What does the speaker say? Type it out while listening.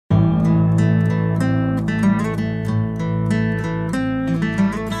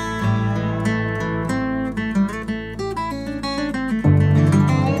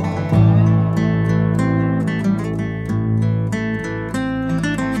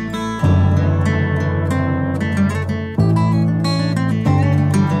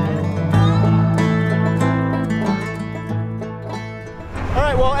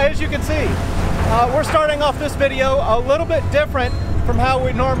can see, we're starting off this video a little bit different from how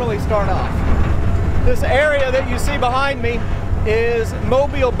we normally start off. This area that you see behind me is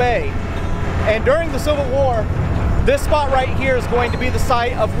Mobile Bay, and during the Civil War, this spot right here is going to be the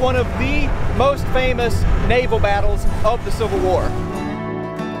site of one of the most famous naval battles of the Civil War.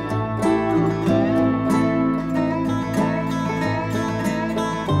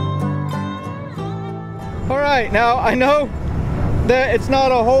 All right, now I know that it's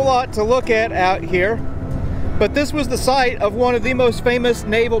not a whole lot to look at out here, but this was the site of one of the most famous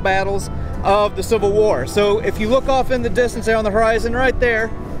naval battles of the Civil War. So if you look off in the distance there on the horizon right there,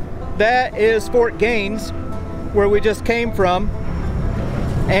 that is Fort Gaines, where we just came from.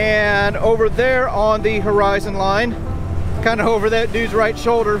 And over there on the horizon line, kind of over that dude's right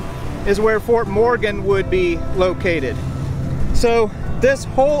shoulder, is where Fort Morgan would be located. So this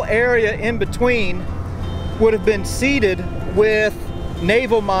whole area in between would have been seeded with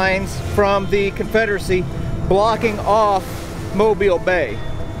naval mines from the Confederacy, blocking off Mobile Bay.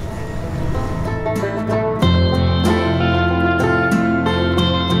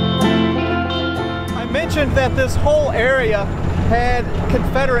 I mentioned that this whole area had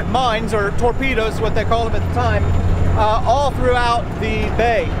Confederate mines, or torpedoes, what they called them at the time, all throughout the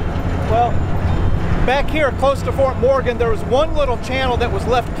bay. Well, back here close to Fort Morgan, there was one little channel that was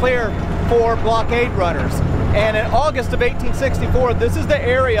left clear for blockade runners. And in August of 1864, this is the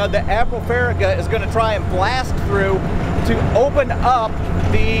area that Admiral Farragut is going to try and blast through to open up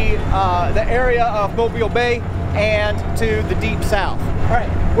the area of Mobile Bay and to the deep south. All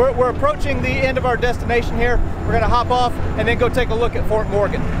right, we're approaching the end of our destination here. We're going to hop off and then go take a look at Fort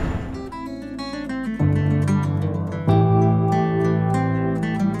Morgan.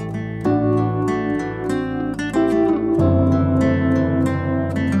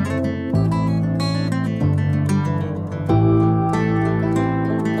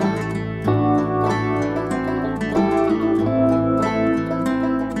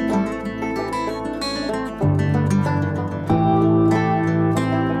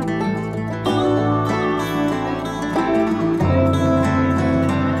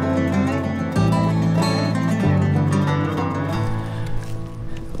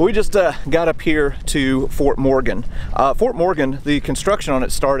 We just got up here to Fort Morgan. Fort Morgan, the construction on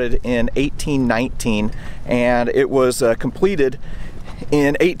it started in 1819 and it was completed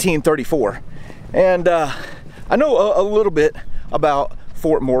in 1834. And I know a little bit about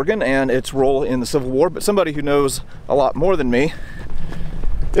Fort Morgan and its role in the Civil War, but somebody who knows a lot more than me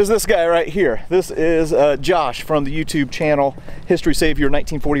is this guy right here. This is Josh from the YouTube channel History Savior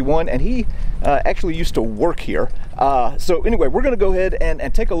 1941, and he actually used to work here. So anyway, we're going to go ahead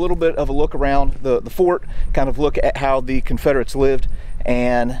and take a little bit of a look around the fort, kind of look at how the Confederates lived,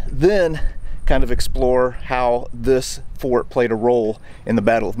 and then kind of explore how this fort played a role in the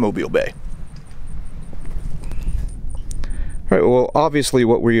Battle of Mobile Bay. All right, well, obviously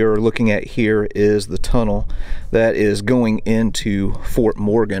what we are looking at here is the tunnel that is going into Fort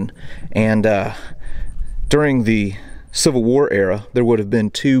Morgan. And during the Civil War era, there would have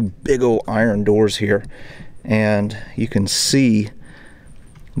been two big old iron doors here. And you can see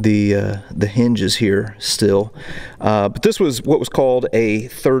the hinges here still. But this was what was called a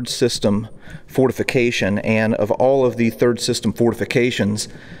third system fortification. And of all of the third system fortifications,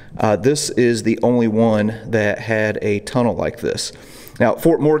 this is the only one that had a tunnel like this. Now,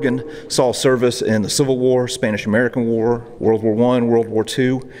 Fort Morgan saw service in the Civil War, Spanish-American War, World War I, World War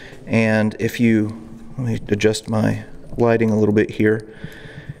II, and if you, let me adjust my lighting a little bit here.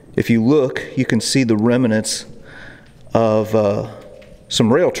 If you look, you can see the remnants of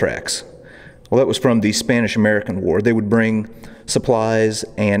some rail tracks. Well, that was from the Spanish-American War. They would bring supplies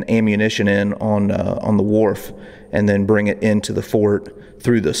and ammunition in on the wharf and then bring it into the fort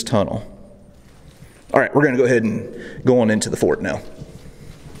through this tunnel. All right, we're going to go ahead and go on into the fort now.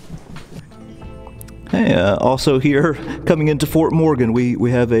 Hey, also here, coming into Fort Morgan,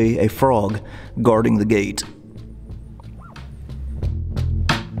 we have a frog guarding the gate.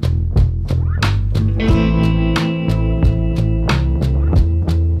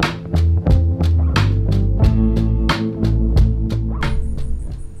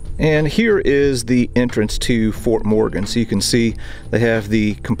 And here is the entrance to Fort Morgan. So you can see they have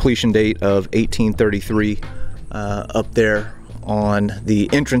the completion date of 1833 up there on the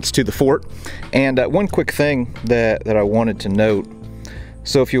entrance to the fort. And one quick thing that I wanted to note.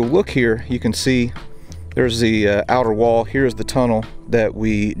 So if you look here, you can see there's the outer wall. Here's the tunnel that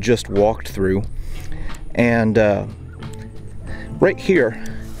we just walked through. And right here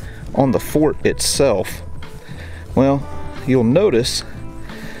on the fort itself, well, you'll notice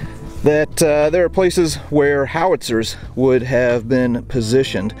that there are places where howitzers would have been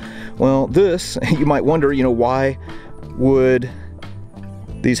positioned. Well, this, you might wonder, you know, why would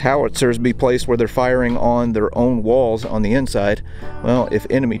these howitzers be placed where they're firing on their own walls on the inside? Well, if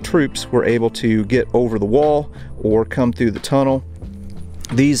enemy troops were able to get over the wall or come through the tunnel,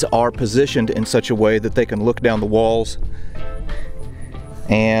 these are positioned in such a way that they can look down the walls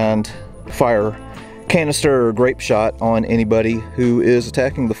and fire canister or grape shot on anybody who is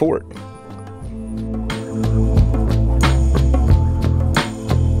attacking the fort.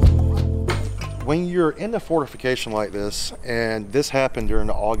 When you're in a fortification like this, and this happened during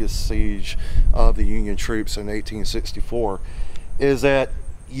the August siege of the Union troops in 1864, is that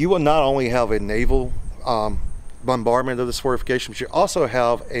you will not only have a naval bombardment of this fortification, but you also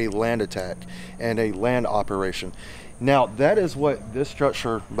have a land attack and a land operation. Now, that is what this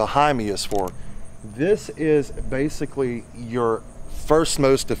structure behind me is for. This is basically your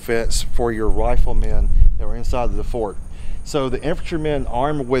first-most defense for your riflemen that were inside of the fort. So the infantrymen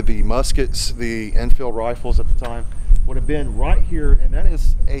armed with the muskets, the Enfield rifles at the time, would have been right here, and that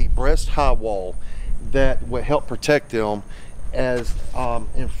is a breast-high wall that would help protect them, as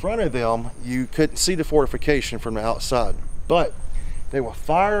in front of them you couldn't see the fortification from the outside. But they would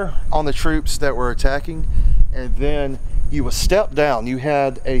fire on the troops that were attacking, and then you would step down. You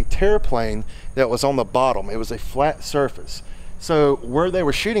had a terraplane that was on the bottom. It was a flat surface. So where they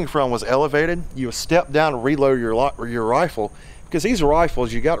were shooting from was elevated. You would step down and reload your rifle, because these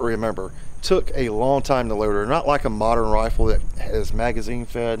rifles, you got to remember, took a long time to load. They're not like a modern rifle that is magazine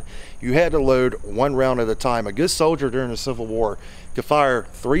fed. You had to load one round at a time. A good soldier during the Civil War could fire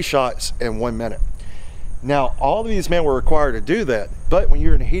 3 shots in 1 minute. Now, all of these men were required to do that, but when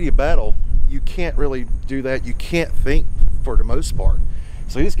you're in a heated battle, you can't really do that. You can't think for the most part.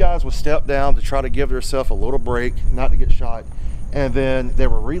 So these guys would step down to try to give themselves a little break, not to get shot, and then they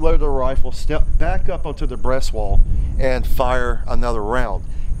would reload their rifle, step back up onto the breast wall, and fire another round.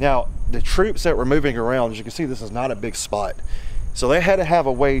 Now, the troops that were moving around, as you can see, this is not a big spot. So they had to have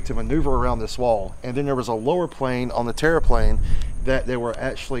a way to maneuver around this wall. And then there was a lower plane on the terraplane that they were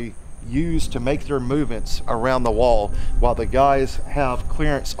actually used to make their movements around the wall, while the guys have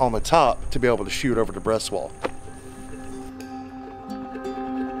clearance on the top to be able to shoot over the breast wall.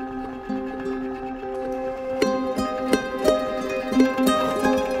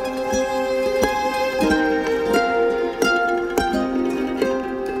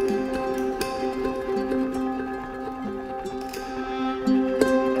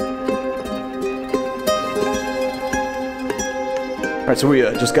 All right, so we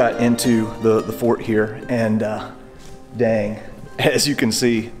just got into the fort here, and dang, as you can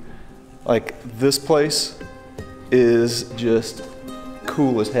see, like, this place is just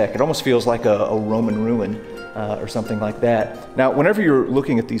cool as heck. It almost feels like a Roman ruin or something like that. Now, whenever you're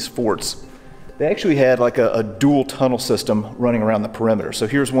looking at these forts, they actually had like a dual tunnel system running around the perimeter. So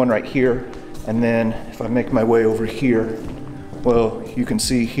here's one right here, and then if I make my way over here, well, you can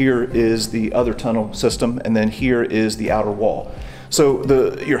see here is the other tunnel system, and then here is the outer wall. So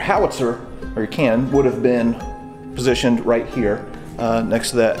your howitzer, or your cannon, would have been positioned right here next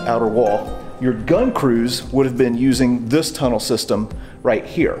to that outer wall. Your gun crews would have been using this tunnel system right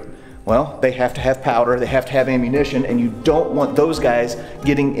here. Well, they have to have powder, they have to have ammunition, and you don't want those guys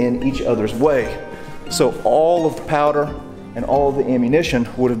getting in each other's way. So all of the powder and all of the ammunition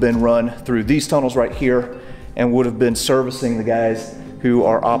would have been run through these tunnels right here, and would have been servicing the guys who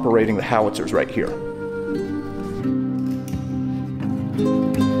are operating the howitzers right here.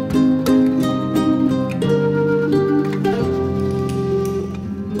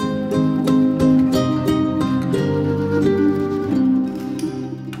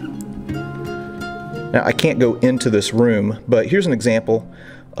 Now, I can't go into this room, but here's an example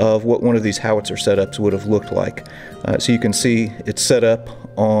of what one of these howitzer setups would have looked like. So you can see it's set up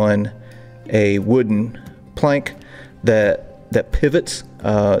on a wooden plank that pivots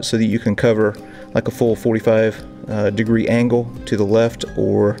so that you can cover like a full 45 degree angle to the left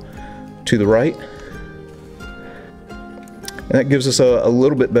or to the right. And that gives us a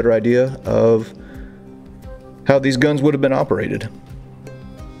little bit better idea of how these guns would have been operated.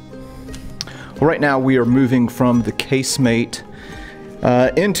 Well, right now we are moving from the casemate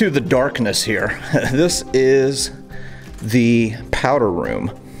into the darkness here. This is the powder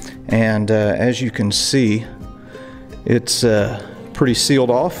room, and as you can see, it's pretty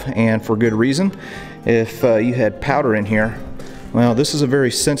sealed off, and for good reason. If you had powder in here, well, this is a very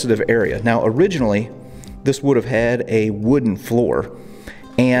sensitive area. Now, originally this would have had a wooden floor,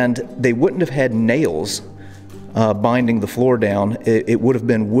 and they wouldn't have had nails binding the floor down. It would have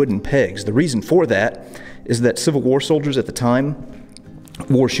been wooden pegs. The reason for that is that Civil War soldiers at the time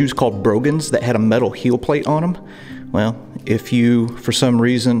wore shoes called brogans that had a metal heel plate on them. Well, if you, for some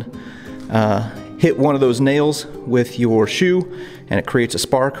reason, hit one of those nails with your shoe and it creates a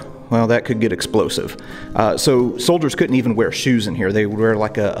spark, well, that could get explosive. So soldiers couldn't even wear shoes in here. They would wear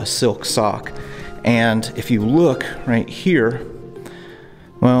like a silk sock. And if you look right here,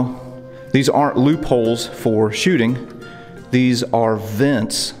 well, these aren't loopholes for shooting. These are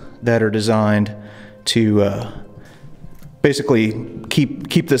vents that are designed to basically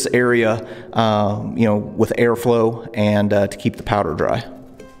keep this area, you know, with airflow and to keep the powder dry.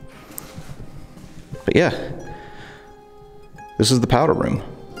 But yeah, this is the powder room.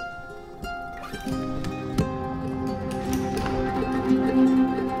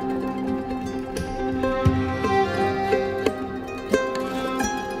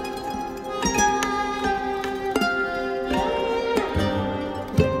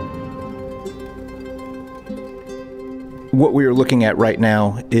 What we are looking at right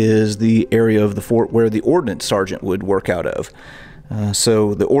now is the area of the fort where the ordnance sergeant would work out of.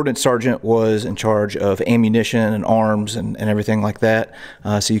 So the ordnance sergeant was in charge of ammunition and arms and everything like that.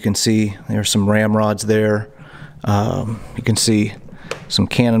 So you can see there's some ramrods there. You can see some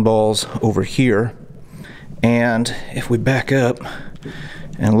cannonballs over here. And if we back up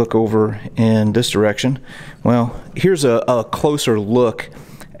and look over in this direction, well, here's a closer look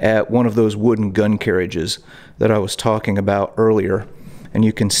at one of those wooden gun carriages that I was talking about earlier. And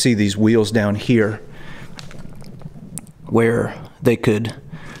you can see these wheels down here where they could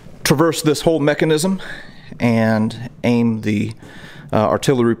traverse this whole mechanism and aim the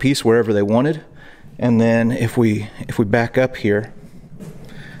artillery piece wherever they wanted. And then if we back up here,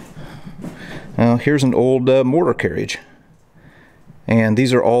 here's an old mortar carriage. And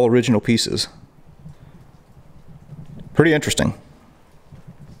these are all original pieces. Pretty interesting.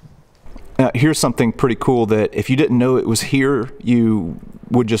 Here's something pretty cool that if you didn't know it was here, you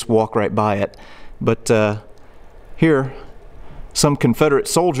would just walk right by it. But here, some Confederate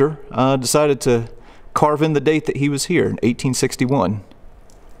soldier decided to carve in the date that he was here in 1861.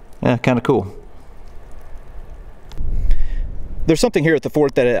 Yeah, kind of cool. There's something here at the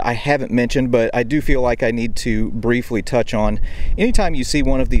fort that I haven't mentioned, but I do feel like I need to briefly touch on. Anytime you see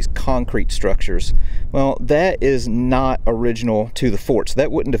one of these concrete structures, well, that is not original to the forts.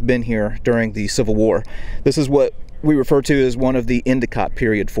 That wouldn't have been here during the Civil War. This is what we refer to as one of the Endicott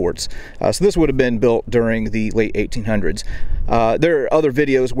period forts. So this would have been built during the late 1800s. There are other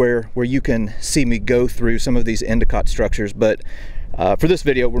videos where you can see me go through some of these Endicott structures, but for this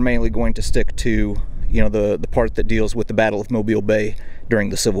video, we're mainly going to stick to the part that deals with the Battle of Mobile Bay during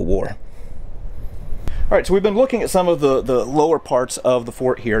the Civil War. All right, so we've been looking at some of the lower parts of the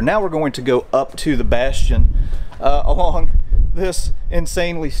fort here. Now we're going to go up to the bastion along this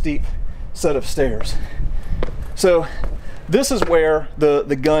insanely steep set of stairs. So this is where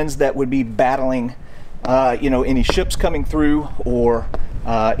the guns that would be battling any ships coming through or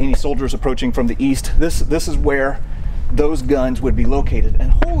any soldiers approaching from the east, this is where those guns would be located.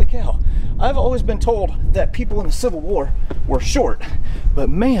 And holy cow, I've always been told that people in the Civil War were short, but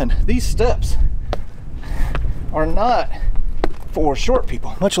man, these steps are not for short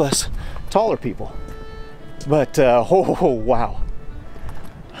people, much less taller people. But oh wow,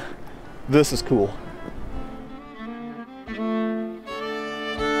 this is cool.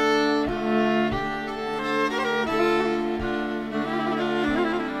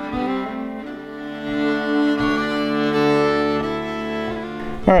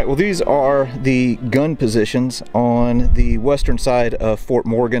 All right, well, these are the gun positions on the western side of Fort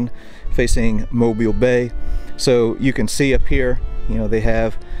Morgan facing Mobile Bay. So you can see up here, they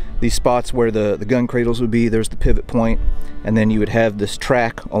have these spots where the gun cradles would be. There's the pivot point, and then you would have this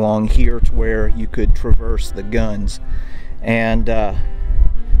track along here to where you could traverse the guns. And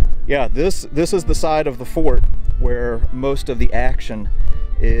yeah, this is the side of the fort where most of the action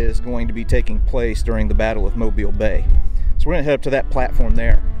is going to be taking place during the Battle of Mobile Bay. So we're going to head up to that platform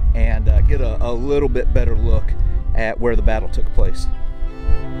there and get a little bit better look at where the battle took place.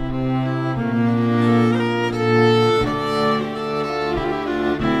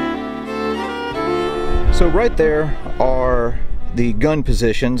 So right there are the gun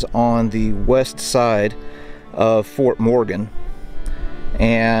positions on the west side of Fort Morgan.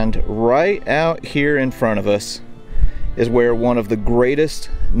 And right out here in front of us is where one of the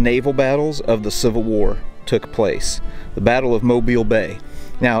greatest naval battles of the Civil War took place, the Battle of Mobile Bay.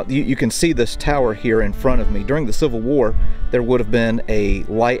 Now you can see this tower here in front of me. During the Civil War, there would have been a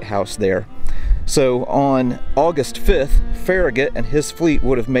lighthouse there. So on August 5th, Farragut and his fleet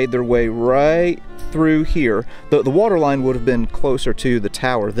would have made their way right through here. The water line would have been closer to the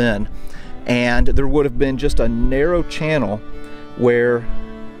tower then, and there would have been just a narrow channel where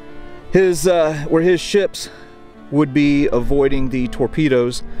his ships would be avoiding the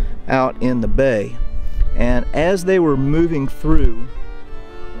torpedoes out in the bay. And as they were moving through,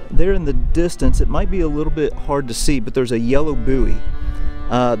 there in the distance, it might be a little bit hard to see, but there's a yellow buoy.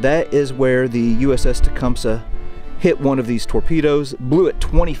 That is where the USS Tecumseh hit one of these torpedoes, blew it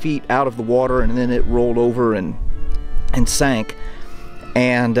 20 feet out of the water, and then it rolled over and sank.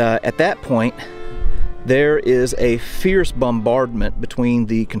 And at that point, there is a fierce bombardment between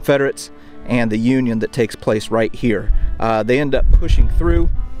the Confederates and the Union that takes place right here. They end up pushing through.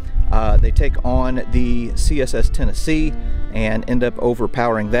 They take on the CSS Tennessee and end up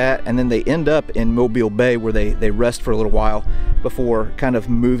overpowering that, and then they end up in Mobile Bay, where they rest for a little while before kind of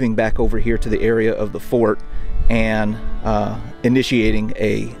moving back over here to the area of the fort and initiating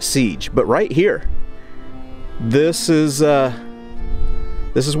a siege. But right here, this is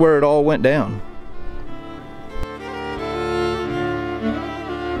where it all went down.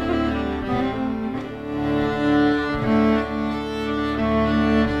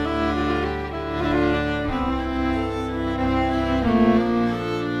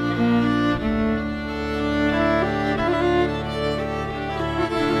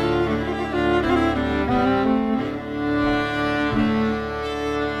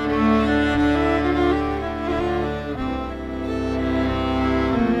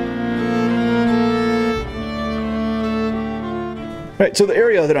 Right, so the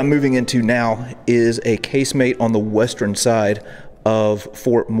area that I'm moving into now is a casemate on the western side of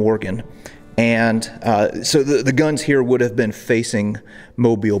Fort Morgan. And so the guns here would have been facing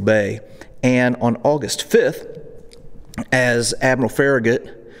Mobile Bay. And on August 5th, as Admiral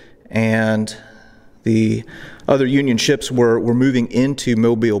Farragut and the other Union ships were moving into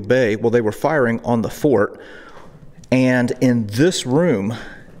Mobile Bay, well, they were firing on the fort. And in this room,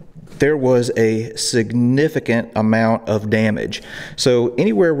 there was a significant amount of damage. So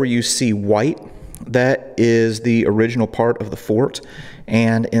anywhere where you see white, that is the original part of the fort.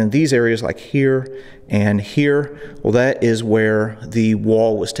 And in these areas like here and here, well, that is where the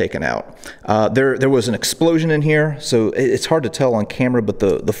wall was taken out. There was an explosion in here, so it's hard to tell on camera, but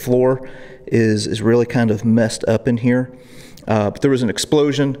the floor is really kind of messed up in here. But there was an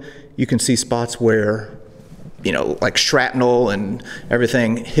explosion. You can see spots where, you know, like shrapnel and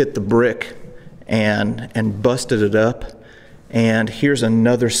everything hit the brick and busted it up. And here's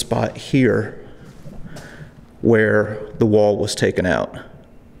another spot here where the wall was taken out.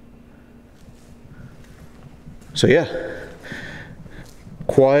 So yeah,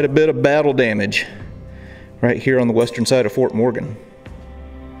 quite a bit of battle damage right here on the western side of Fort Morgan.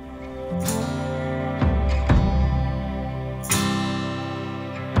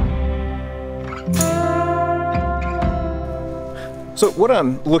 So what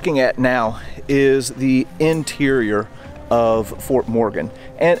I'm looking at now is the interior of Fort Morgan.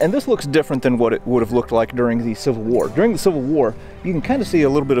 And this looks different than what it would have looked like during the Civil War. During the Civil War, you can kind of see a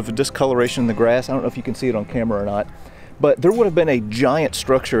little bit of a discoloration in the grass. I don't know if you can see it on camera or not, but there would have been a giant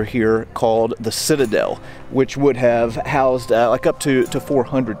structure here called the Citadel, which would have housed like up to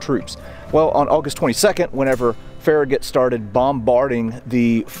 400 troops. Well, on August 22nd, whenever Farragut started bombarding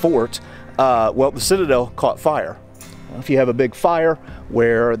the fort, well, the Citadel caught fire. If you have a big fire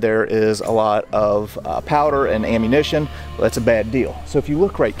where there is a lot of powder and ammunition, well, that's a bad deal. So if you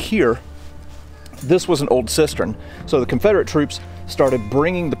look right here, this was an old cistern. So the Confederate troops started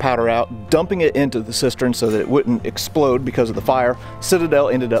bringing the powder out, dumping it into the cistern so that it wouldn't explode because of the fire. Citadel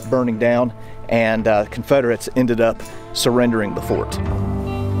ended up burning down, and Confederates ended up surrendering the fort.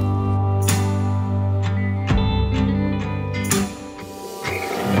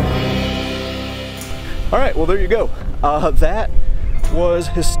 All right, well, there you go. That was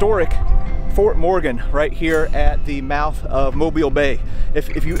historic Fort Morgan right here at the mouth of Mobile Bay.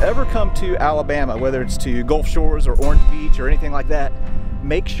 If you ever come to Alabama, whether it's to Gulf Shores or Orange Beach or anything like that,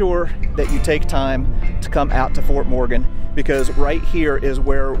 make sure that you take time to come out to Fort Morgan, because right here is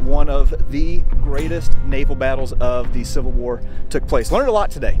where one of the greatest naval battles of the Civil War took place. Learned a lot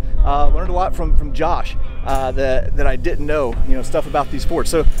today. Learned a lot from Josh that I didn't know, stuff about these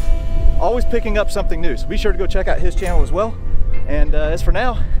forts. So always picking up something new. So be sure to go check out his channel as well. And as for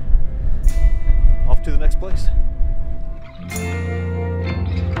now, off to the next place.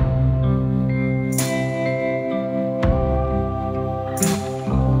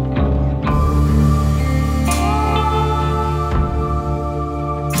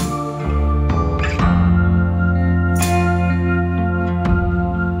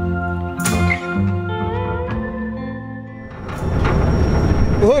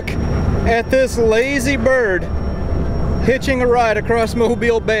 Look at this lazy bird hitching a ride across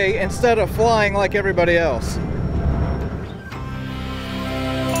Mobile Bay instead of flying like everybody else.